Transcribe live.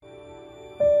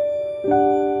Hi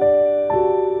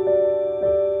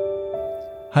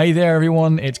there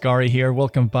everyone, it's Gary here.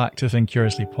 Welcome back to Think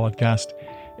Curiously podcast.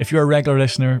 If you're a regular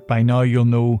listener, by now you'll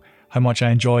know how much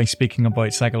I enjoy speaking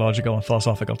about psychological and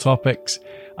philosophical topics.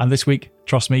 And this week,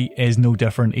 trust me, is no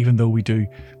different, even though we do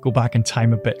go back in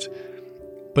time a bit.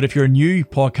 But if you're a new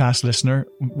podcast listener,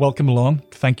 welcome along.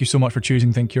 Thank you so much for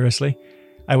choosing Think Curiously.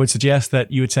 I would suggest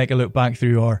that you would take a look back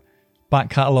through our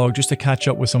back catalogue just to catch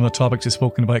up with some of the topics we've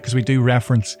spoken about, because we do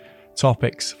reference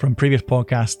topics from previous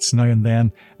podcasts now and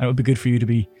then, and it would be good for you to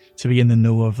be in the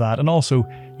know of that. And also,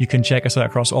 you can check us out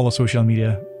across all the social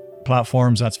media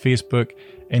platforms. That's Facebook,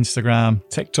 Instagram,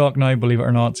 TikTok now, believe it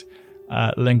or not,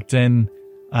 LinkedIn,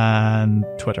 and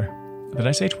Twitter. Did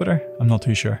I say Twitter? I'm not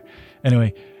too sure.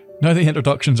 Anyway, now the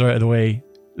introductions are out of the way,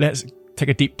 let's take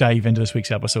a deep dive into this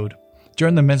week's episode.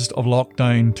 During the midst of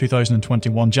lockdown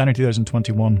 2021, January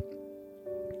 2021,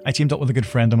 I teamed up with a good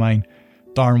friend of mine,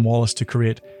 Darren Wallace, to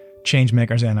create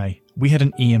Changemakers NI. We had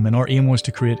an aim, and our aim was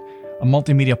to create a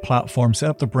multimedia platform set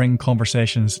up to bring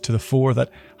conversations to the fore that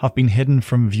have been hidden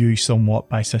from view somewhat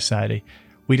by society.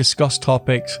 We discussed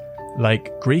topics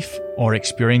like grief, or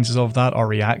experiences of that, or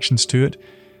reactions to it.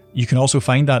 You can also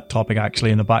find that topic actually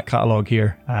in the back catalogue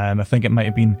here. I think it might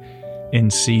have been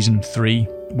in season 3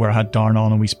 where I had Darren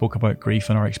on and we spoke about grief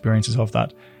and our experiences of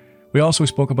that. We also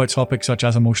spoke about topics such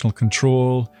as emotional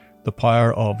control, the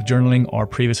power of journaling, or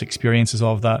previous experiences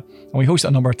of that. And we hosted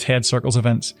a number of TED Circles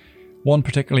events, one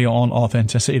particularly on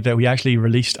authenticity that we actually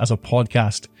released as a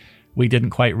podcast. We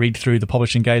didn't quite read through the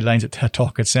publishing guidelines that TED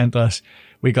Talk had sent us.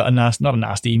 We got not a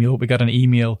nasty email, we got an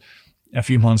email a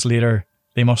few months later.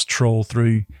 They must troll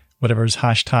through whatever's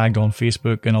hashtagged on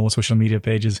Facebook and all the social media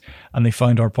pages, and they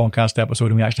found our podcast episode,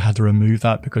 and we actually had to remove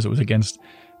that because it was against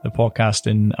the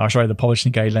the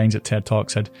publishing guidelines that TED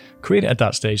Talks had created at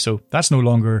that stage. So that's no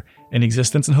longer in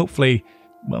existence, and hopefully,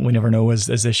 well, we never know, as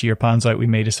this year pans out, we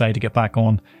may decide to get back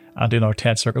on and do our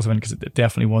TED Circles event, because it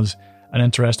definitely was an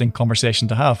interesting conversation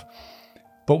to have.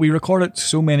 But we recorded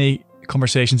so many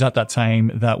conversations at that time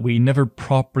that we never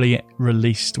properly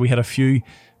released. We had a few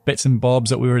bits and bobs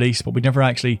that we released, but we never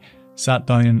actually sat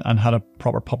down and had a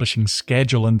proper publishing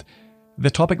schedule. And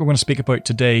the topic we're going to speak about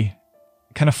today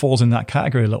kind of falls in that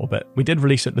category a little bit. We did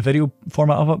release it, the video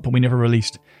format of it, but we never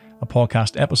released a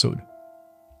podcast episode.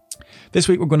 This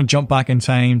week we're going to jump back in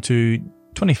time to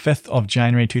 25th of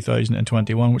January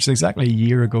 2021, which is exactly a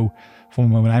year ago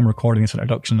from when I'm recording this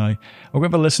introduction now. We're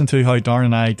going to listen to how Darren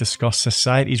and I discuss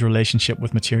society's relationship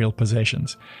with material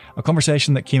possessions. A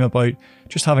conversation that came about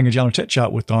just having a general chit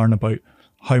chat with Darren about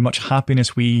how much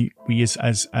happiness we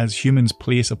as humans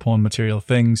place upon material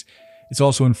things. It's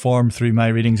also informed through my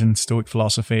readings in Stoic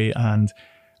philosophy and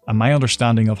my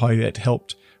understanding of how it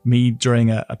helped me during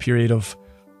a period of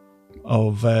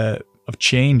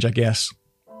change, I guess,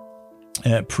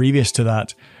 previous to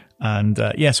that. And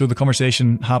so the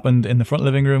conversation happened in the front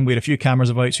living room. We had a few cameras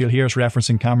about, so you'll hear us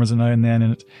referencing cameras now and then,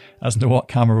 and it doesn't know what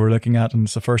camera we're looking at, and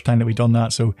it's the first time that we've done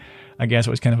that, so I guess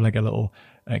it was kind of like a little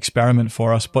experiment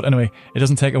for us. But anyway, it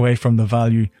doesn't take away from the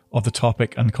value of the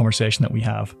topic and the conversation that we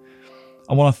have.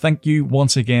 I want to thank you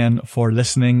once again for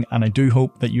listening, and I do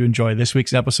hope that you enjoy this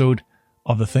week's episode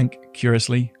of the Think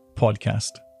Curiously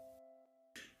podcast.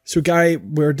 So Gary,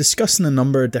 we're discussing a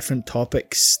number of different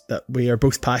topics that we are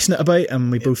both passionate about, and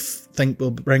we both think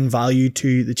will bring value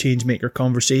to the Changemaker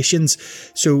conversations.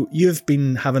 So you've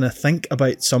been having a think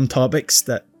about some topics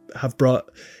that have brought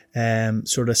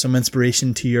sort of some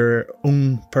inspiration to your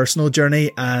own personal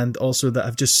journey, and also that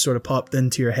have just sort of popped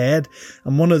into your head.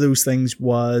 And one of those things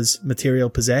was material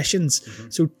possessions. Mm-hmm.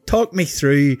 So talk me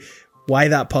through why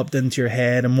that popped into your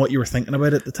head and what you were thinking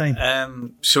about at the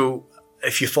time. So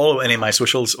if you follow any of my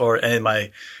socials or any of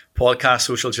my podcast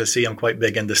socials, you'll see I'm quite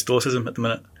big into Stoicism at the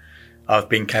minute. I've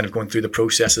been kind of going through the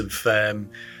process of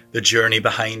the journey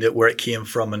behind it, where it came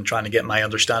from, and trying to get my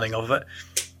understanding of it.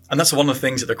 And that's one of the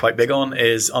things that they're quite big on,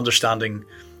 is understanding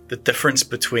the difference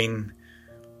between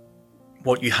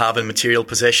what you have in material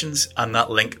possessions and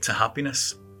that link to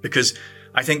happiness. Because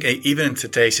I think even in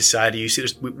today's society, you see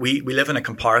we live in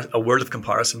a world of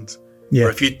comparisons. Yeah.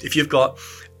 Where if you've got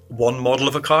one model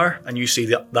of a car and you see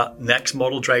that next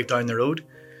model drive down the road,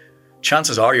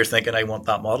 chances are you're thinking, I want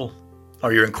that model.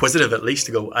 Or you're inquisitive at least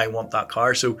to go, I want that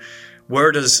car. So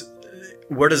where does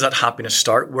that happiness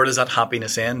start? Where does that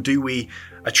happiness end? Do we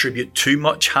attribute too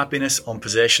much happiness on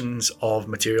possessions of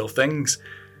material things?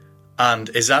 And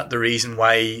is that the reason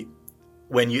why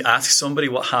when you ask somebody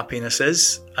what happiness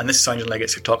is, and this sounds like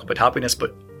it's a talk about happiness,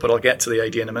 but I'll get to the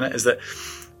idea in a minute, is that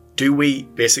do we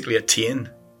basically attain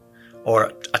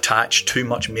or attach too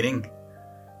much meaning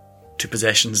to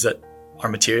possessions that are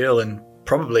material, and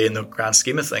probably in the grand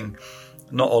scheme of thing,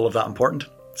 not all of that important.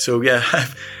 So yeah,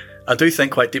 I do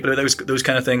think quite deeply about those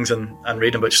kind of things, and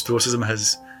reading about Stoicism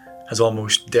has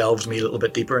almost delved me a little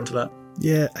bit deeper into that.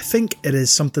 Yeah, I think it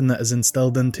is something that is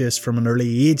instilled into us from an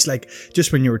early age. Like,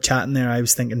 just when you were chatting there, I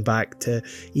was thinking back to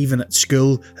even at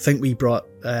school. I think we brought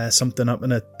something up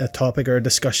in a topic or a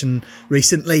discussion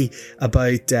recently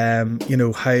about,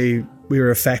 how we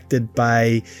were affected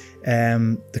by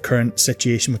the current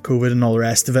situation with COVID and all the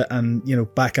rest of it. And,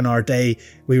 back in our day,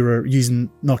 we were using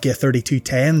Nokia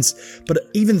 3210s. But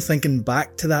even thinking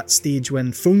back to that stage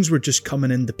when phones were just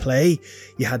coming into play,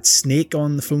 you had Snake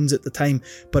on the phones at the time,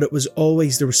 but it was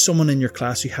always, there was someone in your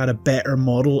class who had a better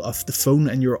model of the phone,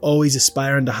 and you were always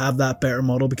aspiring to have that better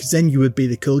model, because then you would be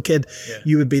the cool kid. Yeah.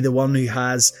 You would be the one who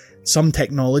has some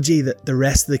technology that the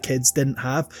rest of the kids didn't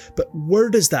have. But where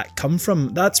does that come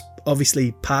from? That's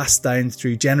obviously passed down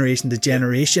through generation to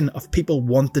generation of people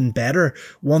wanting better,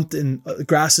 wanting,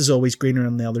 grass is always greener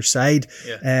on the other side.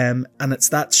 Yeah. And it's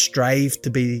that strive to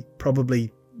be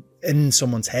probably in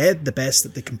someone's head the best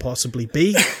that they can possibly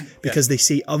be, because they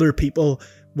see other people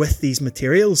with these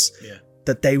materials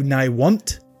that they now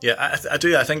want. Yeah, I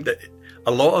do. I think that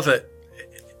a lot of it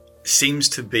seems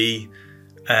to be,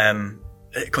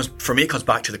 for me, it comes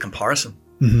back to the comparison.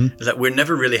 Mm-hmm. Is that we're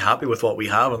never really happy with what we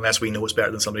have unless we know it's better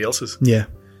than somebody else's. Yeah.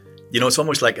 It's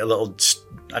almost like a little,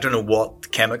 I don't know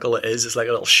what chemical it is. It's like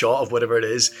a little shot of whatever it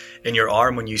is in your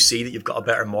arm when you see that you've got a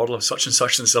better model of such and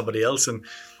such than somebody else. And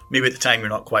maybe at the time you're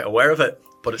not quite aware of it,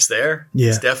 but it's there. Yeah.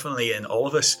 It's definitely in all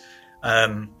of us.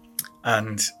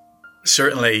 And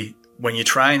certainly when you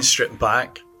try and strip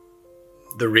back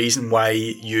the reason why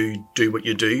you do what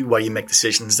you do, why you make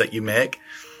decisions that you make,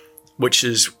 which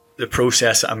is the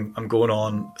process that I'm going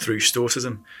on through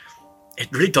Stoicism,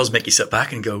 it really does make you sit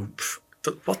back and go,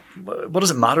 what does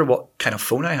it matter what kind of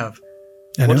phone I have?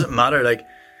 What does it matter? Like,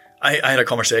 I had a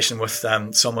conversation with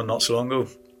someone not so long ago.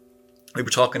 We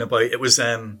were talking about, it was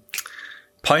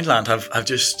Poundland have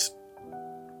just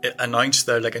announced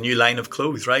their like a new line of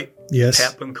clothes, right? Yes.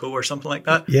 Pep and Co or something like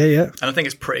that. Yeah. And I think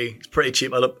it's pretty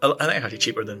cheap. I think it's actually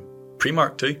cheaper than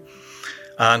Primark too.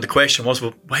 And the question was,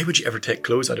 well, why would you ever take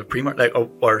clothes out of Primark,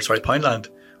 Poundland?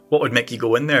 What would make you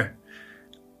go in there?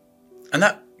 And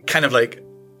that kind of like,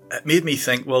 it made me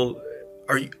think, well,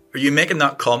 are you making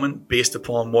that comment based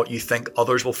upon what you think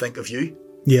others will think of you?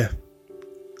 Yeah.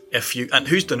 And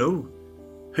who's to know?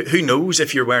 Who knows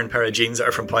if you're wearing a pair of jeans that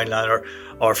are from Poundland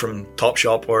or from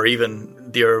Topshop or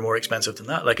even dearer or more expensive than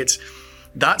that? Like,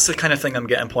 that's the kind of thing I'm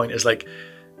getting point is like,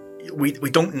 we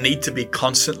don't need to be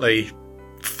constantly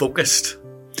focused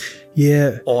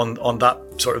on that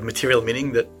sort of material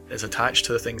meaning that is attached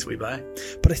to the things we buy.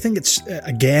 But I think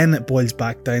it boils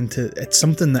back down to, it's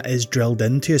something that is drilled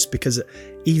into us, because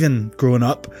even growing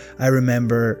up, I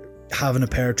remember having a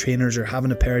pair of trainers or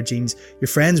having a pair of jeans. Your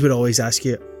friends would always ask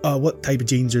you, oh, what type of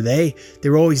jeans are they? They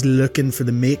were always looking for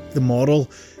the make, the model.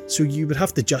 So you would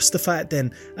have to justify it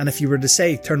then. And if you were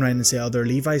to turn around and say, oh, they're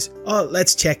Levi's, oh,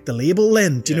 let's check the label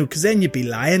then, do you know, because then you'd be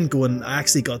lying going, I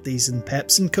actually got these in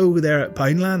Peps & Co there at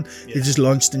Poundland. Yeah. They just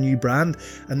launched a new brand.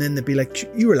 And then they'd be like,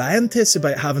 you were lying to us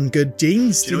about having good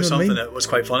jeans. Do you know something that was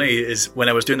quite funny is when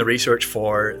I was doing the research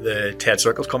for the TED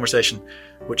Circles conversation,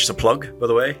 which is a plug, by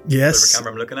the way. Yes. Whatever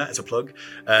camera I'm looking at, it's a plug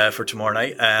for tomorrow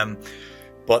night.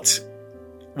 But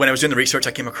when I was doing the research,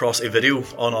 I came across a video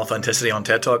on authenticity on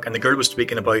TED Talk, and the girl was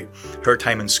speaking about her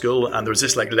time in school, and there was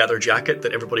this like leather jacket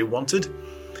that everybody wanted.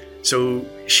 So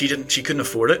she couldn't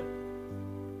afford it.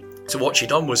 So what she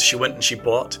done was she went and she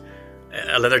bought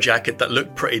a leather jacket that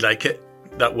looked pretty like it,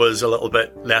 that was a little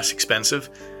bit less expensive,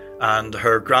 and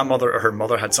her grandmother or her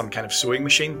mother had some kind of sewing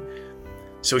machine.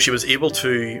 So she was able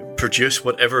to produce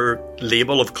whatever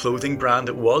label of clothing brand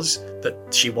it was that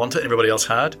she wanted and everybody else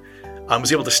had, and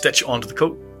was able to stitch it onto the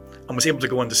coat, and was able to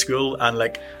go into school and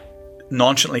like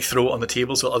nonchalantly throw it on the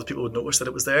table so other people would notice that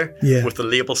it was there, with the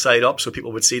label side up so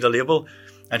people would see the label.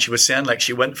 And she was saying like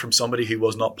she went from somebody who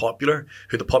was not popular,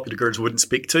 who the popular girls wouldn't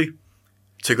speak to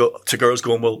girls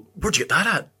going, well, where'd you get that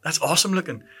at? That's awesome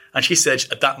looking. And she said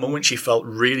at that moment she felt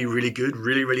really, really good,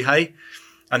 really, really high.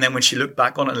 And then when she looked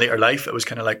back on it in later life, it was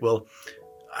kind of like, well,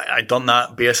 I'd done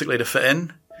that basically to fit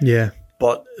in. Yeah.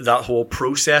 But that whole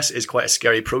process is quite a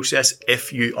scary process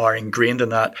if you are ingrained in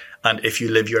that and if you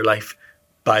live your life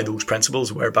by those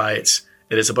principles, whereby it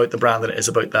is about the brand and it is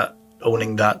about that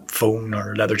owning that phone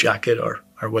or leather jacket or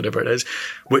whatever it is.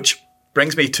 Which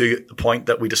brings me to the point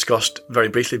that we discussed very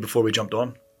briefly before we jumped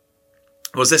on,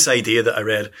 was this idea that I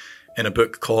read in a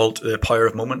book called The Power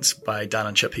of Moments by Dan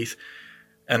and Chip Heath.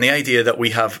 And the idea that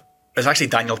we have, it's actually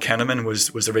Daniel Kahneman was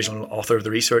the original author of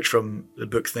the research from the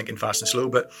book Thinking Fast and Slow,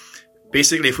 but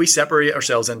basically, if we separate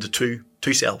ourselves into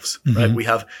two selves, right? We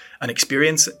have an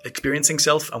experiencing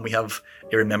self, and we have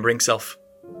a remembering self,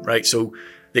 right? So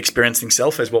the experiencing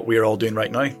self is what we're all doing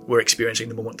right now. We're experiencing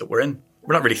the moment that we're in.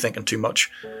 We're not really thinking too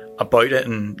much about it,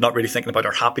 and not really thinking about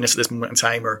our happiness at this moment in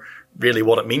time, or really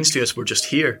what it means to us. We're just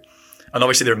here. And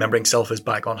obviously the remembering self is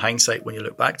back on hindsight when you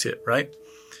look back to it, right?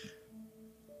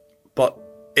 But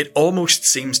it almost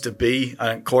seems to be,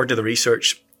 and according to the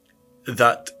research,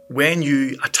 that when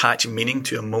you attach meaning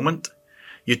to a moment,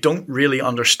 you don't really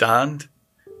understand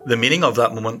the meaning of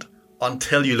that moment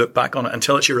until you look back on it,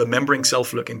 until it's your remembering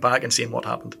self looking back and seeing what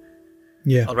happened.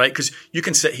 Yeah. All right? Because you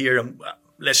can sit here and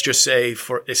let's just say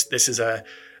this is an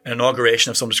inauguration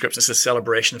of some description, this is a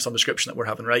celebration of some description that we're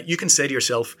having, right? You can say to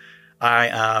yourself, I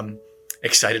am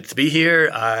excited to be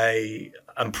here. I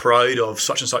am proud of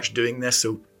such and such doing this.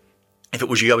 So if it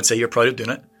was you, I would say you're proud of doing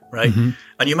it, right?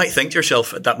 And you might think to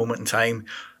yourself at that moment in time,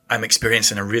 I'm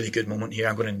experiencing a really good moment here.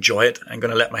 I'm going to enjoy it. I'm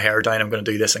going to let my hair down. I'm going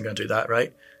to do this. I'm going to do that,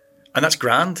 right? And that's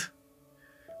grand.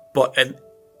 But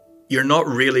you're not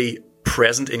really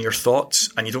present in your thoughts,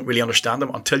 and you don't really understand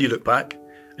them until you look back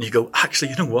and you go,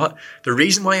 actually, you know what? The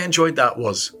reason why I enjoyed that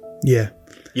was... Yeah.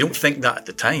 You don't think that at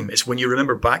the time. It's when you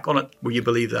remember back on it where you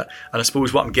believe that. And I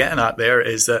suppose what I'm getting at there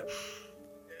is that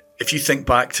if you think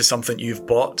back to something you've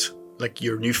bought, like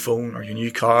your new phone or your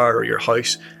new car or your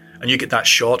house, and you get that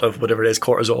shot of whatever it is,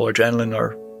 cortisol or adrenaline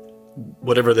or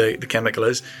whatever the chemical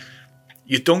is,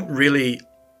 you don't really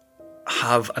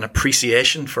have an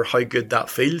appreciation for how good that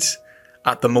feels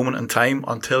at the moment in time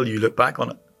until you look back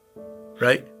on it,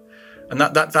 right? And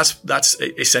that's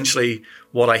essentially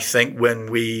what I think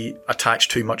when we attach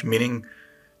too much meaning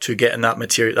to getting that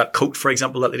material, that coat, for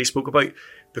example, that lady spoke about,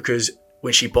 because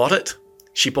when she bought it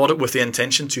with the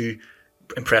intention to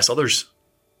impress others.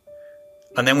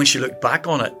 And then when she looked back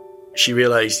on it, she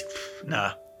realised,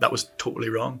 nah, that was totally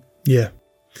wrong. Yeah.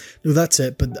 No, that's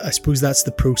it. But I suppose that's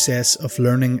the process of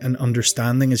learning and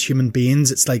understanding as human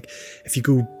beings. It's like, if you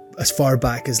go as far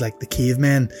back as like the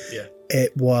cavemen,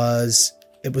 it was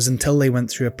until they went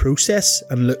through a process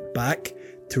and looked back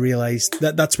to realise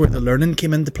that that's where the learning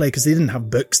came into play, because they didn't have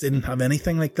books, they didn't have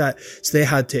anything like that. So they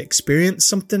had to experience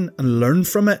something and learn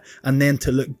from it, and then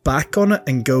to look back on it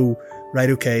and go, right,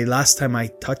 okay, last time I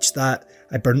touched that,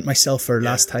 I burnt myself, or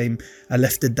last time I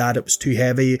lifted that, it was too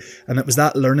heavy. And it was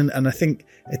that learning. And I think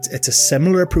it's a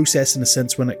similar process in a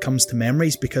sense when it comes to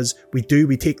memories, because we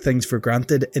take things for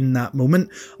granted in that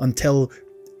moment until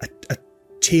a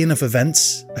chain of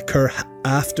events occur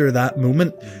after that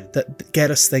moment that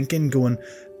get us thinking, going,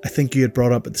 I think you had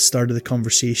brought up at the start of the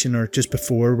conversation or just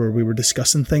before, where we were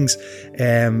discussing things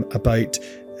about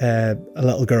a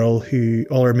little girl who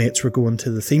all her mates were going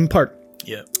to the theme park.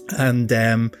 Yeah. And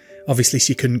obviously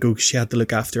she couldn't go because she had to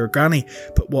look after her granny.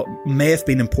 But what may have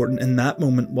been important in that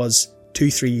moment was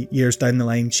 2-3 years down the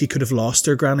line, she could have lost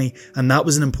her granny. And that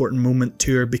was an important moment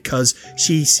to her, because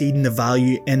she seen the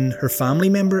value in her family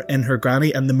member, in her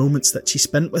granny, and the moments that she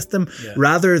spent with them,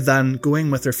 rather than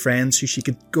going with her friends, who she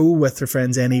could go with her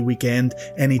friends any weekend,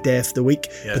 any day of the week.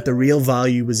 But the real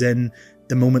value was in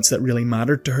the moments that really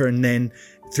mattered to her. And then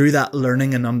through that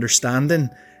learning and understanding,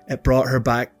 it brought her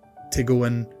back to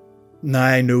going, now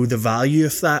I know the value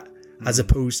of that. As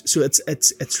opposed, so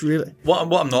it's really... What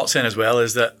I'm not saying as well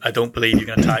is that I don't believe you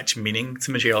can attach meaning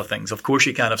to material things. Of course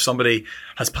you can. If somebody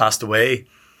has passed away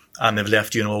and they've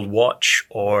left you an old watch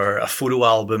or a photo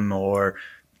album or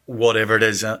whatever it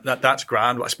is, that's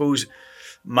grand. But I suppose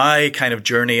my kind of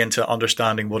journey into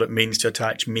understanding what it means to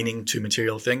attach meaning to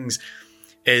material things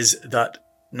is that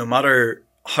no matter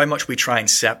how much we try and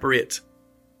separate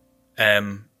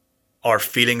our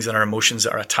feelings and our emotions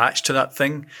that are attached to that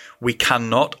thing, we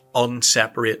cannot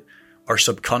unseparate our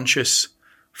subconscious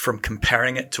from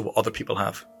comparing it to what other people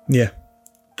have. Yeah.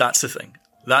 That's the thing.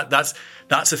 That's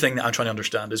the thing that I'm trying to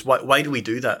understand, is why do we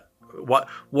do that?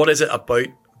 What is it about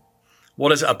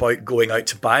going out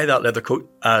to buy that leather coat,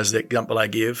 as the example I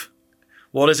gave?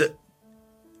 What is it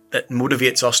that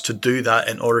motivates us to do that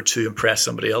in order to impress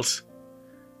somebody else?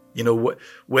 You know,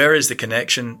 where is the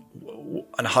connection,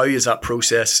 and how is that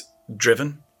process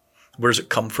driven? Where does it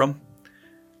come from?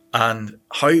 And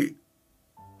how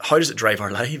does it drive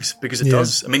our lives? Because it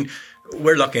does. I mean,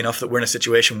 we're lucky enough that we're in a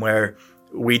situation where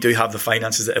we do have the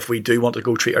finances that if we do want to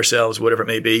go treat ourselves, whatever it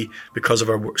may be, because of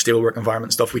our stable work environment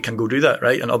and stuff, we can go do that,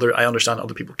 right? And I understand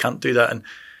other people can't do that. And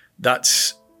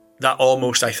that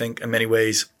almost, I think, in many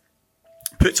ways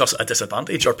puts us at a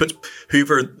disadvantage, or puts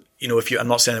whoever, you know, I'm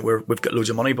not saying that we've got loads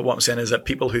of money, but what I'm saying is that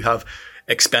people who have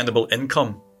expendable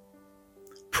income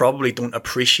probably don't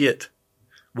appreciate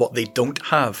what they don't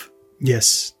have.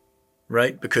 Yes.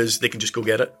 Right? Because they can just go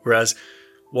get it. Whereas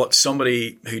what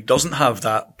somebody who doesn't have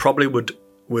that probably would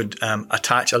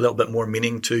attach a little bit more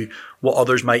meaning to what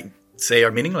others might say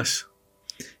are meaningless.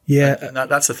 Yeah. And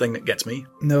that's the thing that gets me.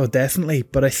 No, definitely.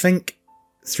 But I think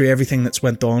through everything that's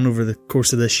went on over the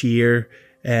course of this year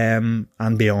and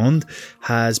beyond,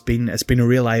 it's been a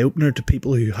real eye-opener to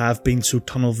people who have been so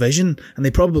tunnel vision, and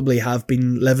they probably have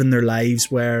been living their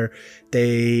lives where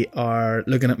they are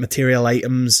looking at material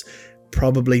items,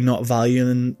 probably not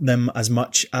valuing them as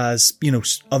much as, you know,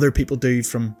 other people do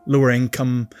from lower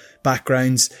income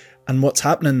backgrounds. And what's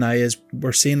happening now is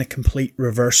we're seeing a complete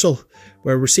reversal,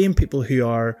 where we're seeing people who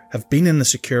have been in a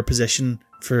secure position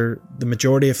for the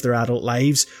majority of their adult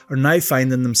lives are now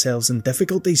finding themselves in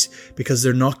difficulties because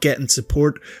they're not getting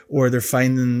support, or they're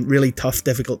finding really tough,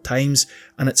 difficult times,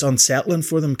 and it's unsettling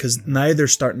for them because now they're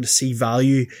starting to see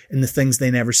value in the things they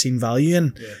never seen value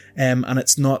in. And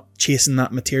it's not chasing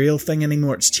that material thing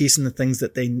anymore, it's chasing the things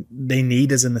that they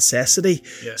need as a necessity.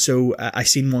 So I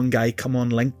seen one guy come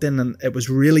on LinkedIn, and it was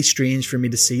really strange for me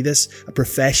to see this, a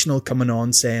professional coming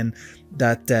on saying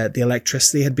that the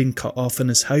electricity had been cut off in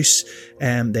his house,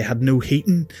 they had no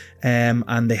heating,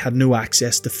 and they had no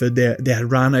access to food. They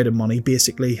had ran out of money,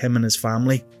 basically, him and his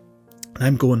family. And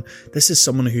I'm going, this is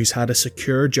someone who's had a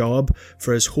secure job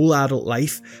for his whole adult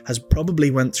life, has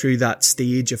probably went through that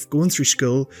stage of going through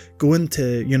school, going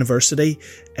to university,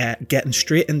 getting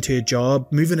straight into a job,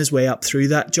 moving his way up through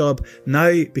that job.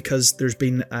 Now, because there's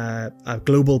been a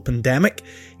global pandemic,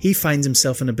 he finds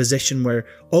himself in a position where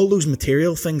all those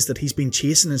material things that he's been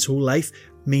chasing his whole life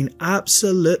mean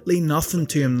absolutely nothing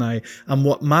to him now. And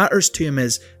what matters to him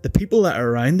is the people that are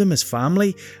around him, his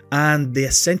family, and the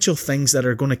essential things that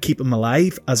are going to keep him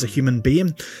alive as a human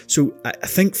being. So I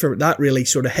think for that really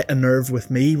sort of hit a nerve with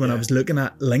me when I was looking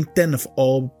at LinkedIn, of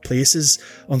all places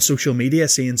on social media,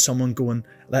 seeing someone going,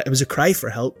 it was a cry for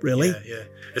help, really. Yeah.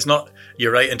 It's not,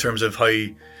 you're right in terms of how,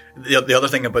 the other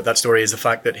thing about that story is the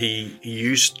fact that he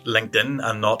used LinkedIn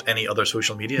and not any other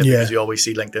social media, because you always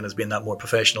see LinkedIn as being that more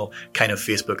professional kind of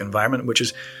Facebook environment, which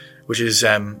is it's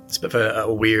a bit of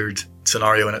a weird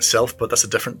scenario in itself, but that's a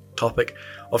different topic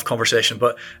of conversation.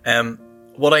 But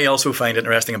what I also find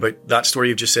interesting about that story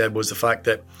you've just said was the fact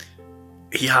that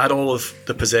he had all of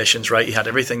the possessions, right? He had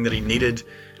everything that he needed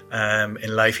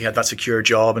in life. He had that secure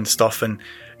job and stuff, and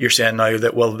you're saying now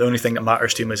that, well, the only thing that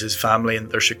matters to him is his family,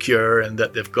 and they're secure, and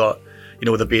that they've got, you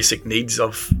know, the basic needs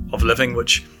of living,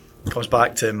 which comes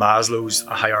back to Maslow's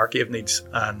hierarchy of needs,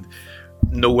 and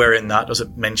nowhere in that does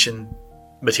it mention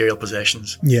material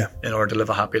possessions in order to live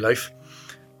a happy life.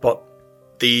 But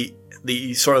the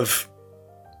sort of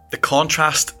the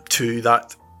contrast to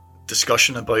that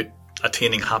discussion about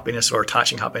attaining happiness or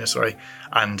attaching happiness,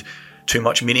 and too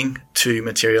much meaning to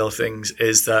material things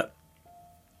is that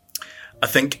I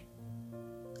think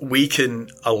we can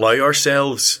allow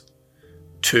ourselves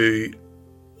to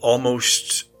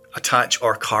almost attach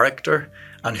our character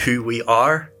and who we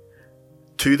are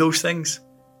to those things.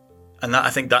 And that, I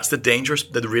think that's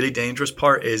the really dangerous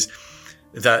part, is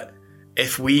that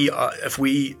if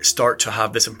we start to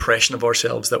have this impression of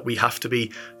ourselves that we have to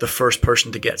be the first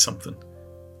person to get something,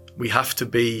 we have to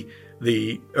be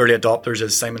the early adopters,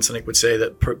 as Simon Sinek would say,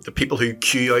 that the people who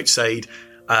queue outside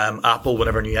Apple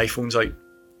whenever a new iPhone's out,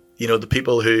 you know, the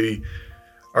people who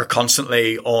are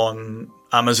constantly on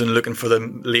Amazon looking for the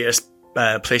latest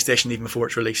PlayStation even before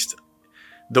it's released,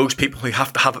 those people who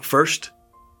have to have it first,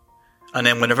 and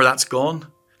then whenever that's gone,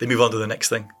 they move on to the next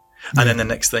thing, and then the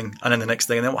next thing, and then the next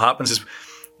thing. And then what happens is,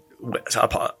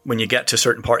 when you get to a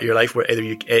certain part of your life where either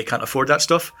you A, can't afford that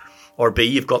stuff, or B,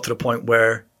 you've got to the point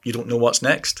where you don't know what's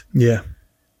next. Then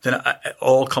it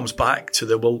all comes back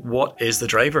to what is the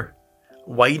driver?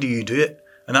 Why do you do it?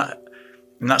 And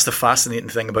that's the fascinating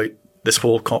thing about this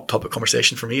whole topic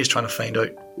conversation for me, is trying to find out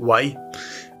why.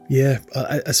 Yeah,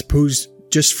 I suppose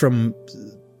just from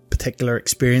particular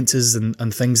experiences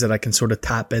and things that I can sort of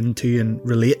tap into and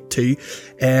relate to,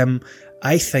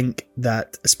 I think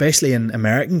that especially in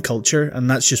American culture, and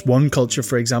that's just one culture,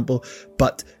 for example,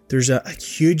 but there's a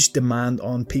huge demand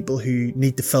on people who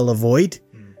need to fill a void.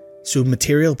 So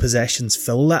material possessions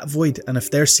fill that void, and if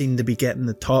they're seen to be getting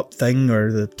the top thing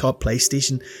or the top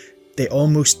PlayStation, they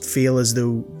almost feel as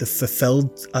though the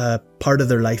fulfilled part of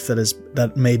their life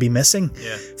that may be missing.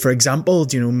 For example,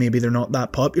 you know, maybe they're not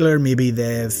that popular, maybe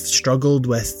they've struggled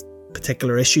with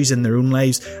particular issues in their own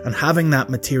lives, and having that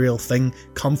material thing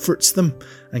comforts them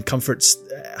and comforts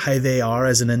how they are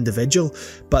as an individual.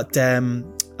 But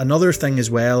another thing as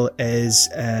well is,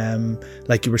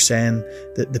 like you were saying,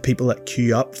 the people that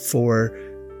queue up for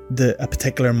a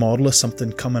particular model of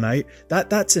something coming out,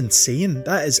 that's insane.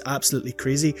 That is absolutely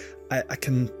crazy. I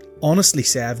can honestly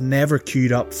say I've never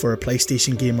queued up for a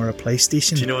PlayStation game or a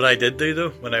PlayStation. Do you know what I did do though?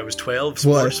 When I was 12,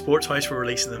 Sports House were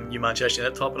releasing the new Manchester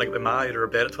United top, and I got my out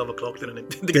of bed at 12 o'clock to go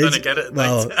and get it at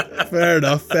night. Fair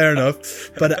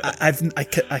enough. But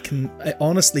I can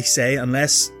honestly say,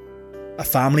 unless a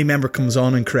family member comes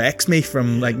on and corrects me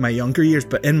from like my younger years,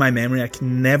 but in my memory I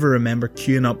can never remember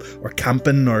queuing up or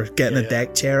camping or getting a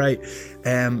deck chair out.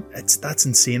 That's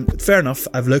insane. But fair enough.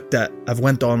 I've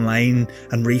went online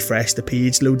and refreshed the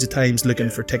page loads of times looking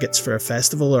for tickets for a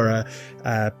festival or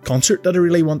a concert that I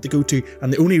really want to go to,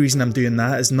 and the only reason I'm doing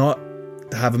that is not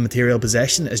to have a material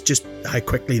possession, is just how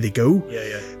quickly they go.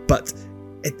 But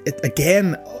it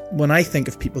again, when I think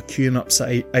of people queuing up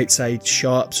outside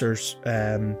shops or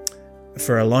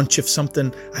for a launch of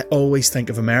something, I always think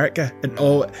of America,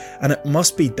 and it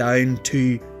must be down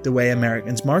to the way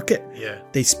Americans market.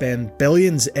 They spend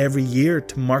billions every year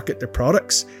to market their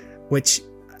products, which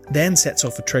then sets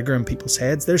off a trigger in people's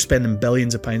heads. They're spending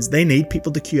billions of pounds. They need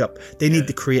people to queue up. They need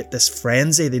to create this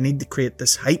frenzy. They need to create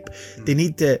this hype. They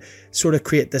need to sort of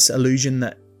create this illusion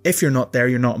that if you're not there,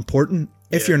 you're not important.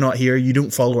 If you're not here, you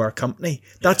don't follow our company.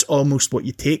 That's almost what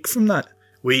you take from that.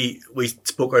 We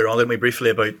spoke earlier on, didn't we,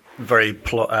 briefly about very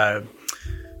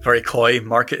coy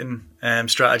marketing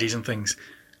strategies and things,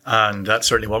 and that's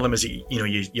certainly one of them. Is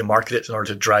you market it in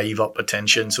order to drive up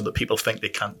attention so that people think they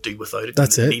can't do without it.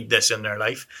 That's they it. Need this in their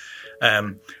life.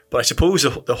 But I suppose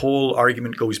the whole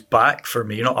argument goes back for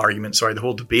me. The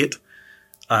whole debate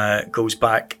goes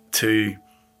back to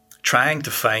trying to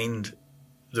find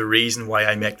the reason why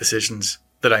I make decisions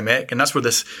that I make, and that's where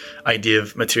this idea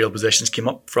of material possessions came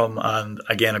up from. And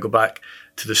again, I go back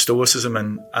to the Stoicism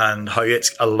and how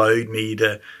it's allowed me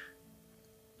to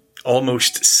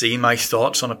almost see my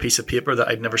thoughts on a piece of paper that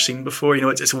I'd never seen before.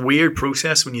 It's a weird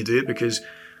process when you do it, because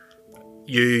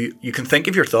you can think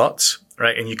of your thoughts,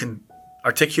 right, and you can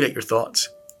articulate your thoughts,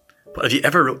 but have you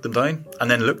ever wrote them down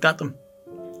and then looked at them?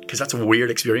 Because that's a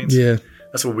weird experience.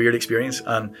 That's a weird experience.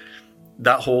 And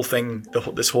that whole thing,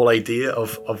 this whole idea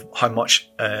of how much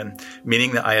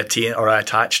meaning that I attain or I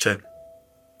attach to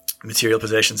material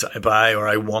possessions that I buy or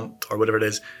I want or whatever it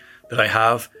is that I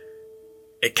have,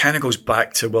 it kind of goes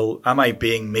back to, well, am I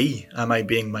being me? Am I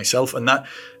being myself? And that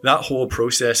whole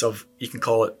process of, you can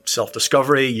call it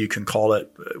self-discovery, you can call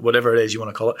it whatever it is you want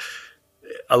to call it.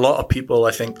 A lot of people,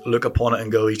 I think, look upon it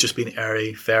and go, he's just been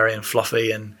airy, fairy and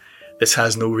fluffy, and this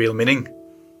has no real meaning.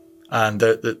 And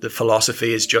the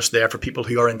philosophy is just there for people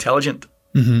who are intelligent.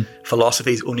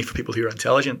 Philosophy is only for people who are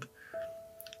intelligent.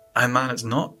 And man, it's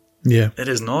not. It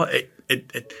is not.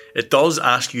 It does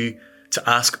ask you to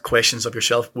ask questions of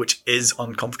yourself, which is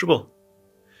uncomfortable.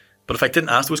 But if I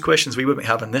didn't ask those questions, we wouldn't be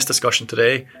having this discussion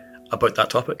today about that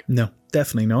topic. No,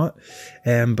 definitely not.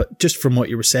 But just from what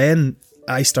you were saying,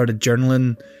 I started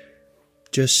journaling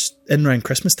just in around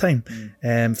Christmas time.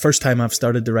 First time I've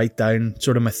started to write down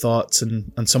sort of my thoughts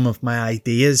and some of my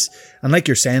ideas. And like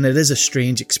you're saying, it is a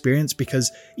strange experience, because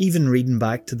even reading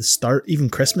back to the start, even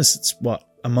Christmas, it's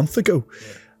a month ago.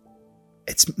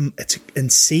 It's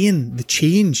insane, the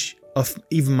change of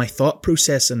even my thought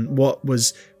process, and what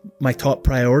was my top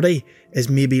priority is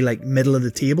maybe like middle of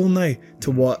the table now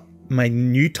to what my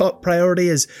new top priority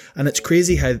is. And it's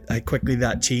crazy how quickly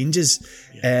that changes,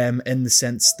 in the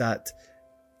sense that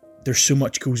there's so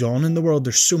much goes on in the world.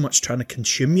 There's so much trying to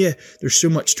consume you. There's so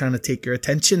much trying to take your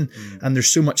attention, and there's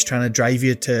so much trying to drive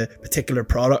you to particular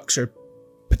products or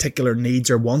particular needs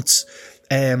or wants.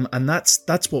 And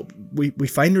that's what we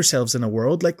find ourselves in, a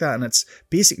world like that. And it's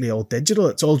basically all digital.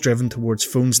 It's all driven towards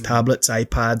phones, tablets,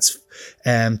 iPads,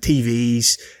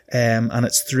 TVs. And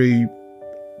it's through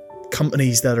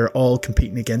companies that are all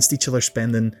competing against each other,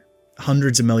 spending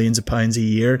hundreds of millions of pounds a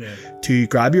year to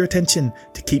grab your attention,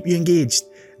 to keep you engaged,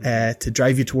 to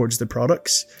drive you towards the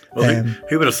products. Well,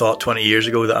 who would have thought 20 years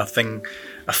ago that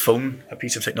a phone, a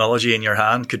piece of technology in your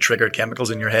hand could trigger chemicals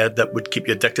in your head that would keep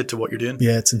you addicted to what you're doing?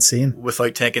 Yeah, it's insane.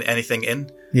 Without taking anything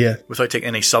in. Yeah. Without taking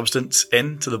any substance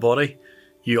into the body.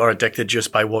 You are addicted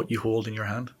just by what you hold in your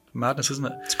hand. Madness, isn't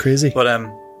it? It's crazy. But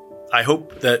I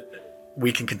hope that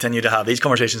we can continue to have these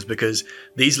conversations, because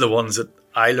these are the ones that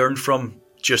I learned from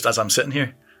just as I'm sitting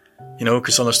here.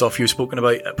 Because some of the stuff you've spoken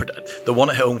about, the one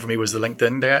that hit home for me was the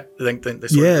LinkedIn guy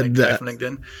from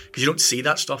LinkedIn, because you don't see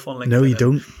that stuff on LinkedIn. No, you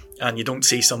don't. And you don't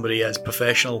see somebody as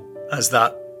professional as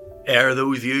that air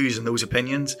those views and those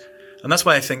opinions. And that's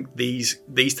why I think these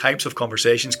types of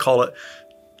conversations, call it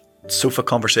sofa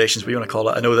conversations, what you want to call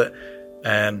it. I know that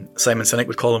Simon Sinek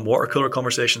would call them water cooler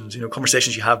conversations.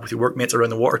 Conversations you have with your workmates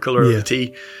around the water cooler or the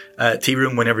tea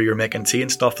room whenever you're making tea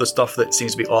and stuff. The stuff that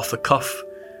seems to be off the cuff,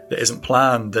 that isn't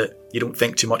planned, that you don't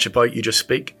think too much about, you just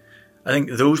speak. I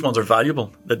think those ones are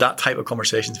valuable. That type of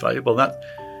conversation is valuable.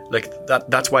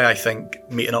 That's why I think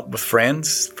meeting up with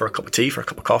friends for a cup of tea, for a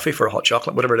cup of coffee, for a hot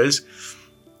chocolate, whatever it is,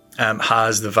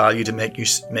 has the value to make you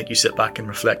sit back and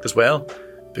reflect as well.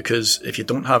 Because if you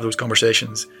don't have those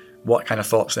conversations, what kind of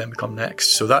thoughts then become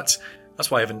next? So that's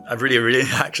why I've really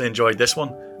actually enjoyed this one.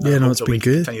 Yeah, no, it's been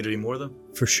good. Continue to do more of them.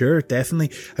 For sure,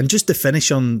 definitely. And just to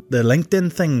finish on the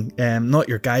LinkedIn thing, not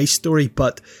your guy's story,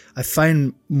 but I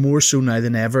find more so now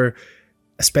than ever,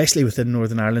 especially within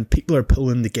Northern Ireland, people are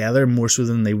pulling together more so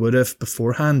than they would have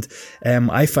beforehand.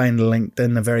 I find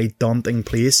LinkedIn a very daunting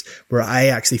place where I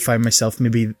actually find myself,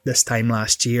 maybe this time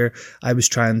last year, I was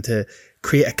trying to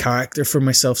create a character for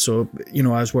myself. So, I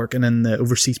was working in the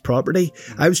overseas property.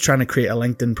 I was trying to create a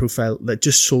LinkedIn profile that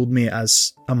just sold me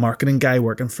as a marketing guy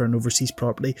working for an overseas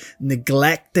property,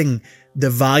 neglecting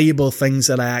the valuable things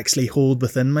that I actually hold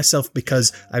within myself,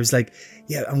 because I was like,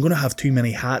 yeah, I'm going to have too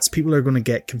many hats. People are going to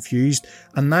get confused.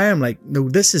 And now I'm like, no,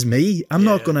 this is me. I'm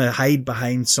not going to hide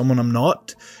behind someone I'm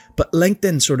not. But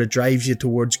LinkedIn sort of drives you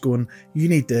towards going, you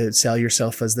need to sell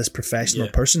yourself as this professional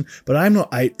person, but I'm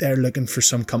not out there looking for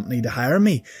some company to hire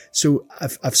me. So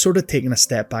I've sort of taken a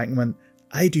step back and went,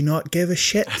 I do not give a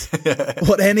shit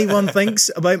what anyone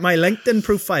thinks about my LinkedIn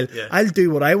profile. Yeah. I'll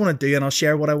do what I want to do and I'll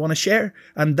share what I want to share.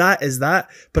 And that is that.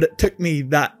 But it took me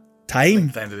that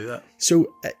time to do that.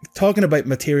 So talking about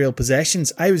material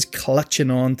possessions, I was clutching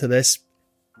on to this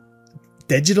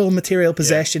digital material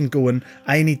possession, going,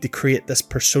 I need to create this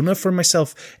persona for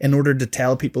myself in order to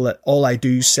tell people that all I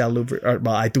do sell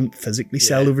I don't physically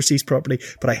sell overseas property,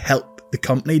 but I help the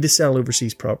company to sell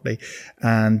overseas property.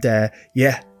 And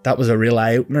that was a real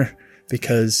eye-opener,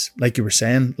 because like you were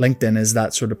saying, LinkedIn is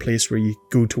that sort of place where you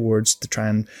go towards to try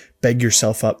and big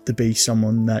yourself up to be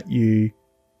someone that you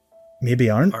maybe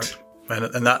aren't.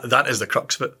 And that is the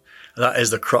crux of it. That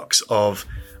is the crux of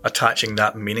attaching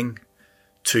that meaning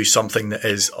to something that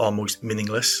is almost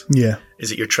meaningless. Yeah. Is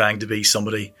that you're trying to be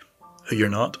somebody who you're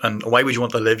not. And why would you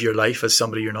want to live your life as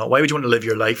somebody you're not? Why would you want to live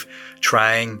your life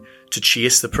trying to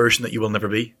chase the person that you will never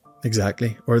be?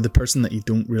 Exactly. Or the person that you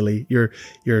don't really,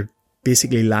 you're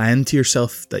basically lying to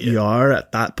yourself that you are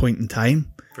at that point in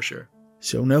time. For sure.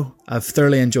 So no, I've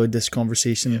thoroughly enjoyed this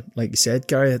conversation. Yeah. Like you said,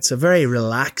 Gary, it's a very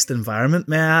relaxed environment,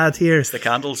 may I add here. It's the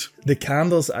candles. The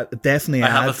candles, definitely. I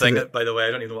have a thing by the way,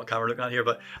 I don't even know what camera we're looking at here,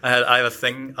 but I have a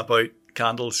thing about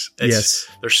candles.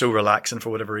 They're so relaxing for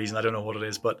whatever reason. I don't know what it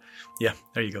is, but yeah,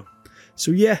 there you go.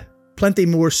 So yeah, plenty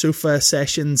more sofa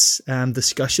sessions and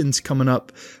discussions coming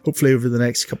up, hopefully over the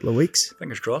next couple of weeks.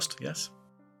 Fingers crossed, yes.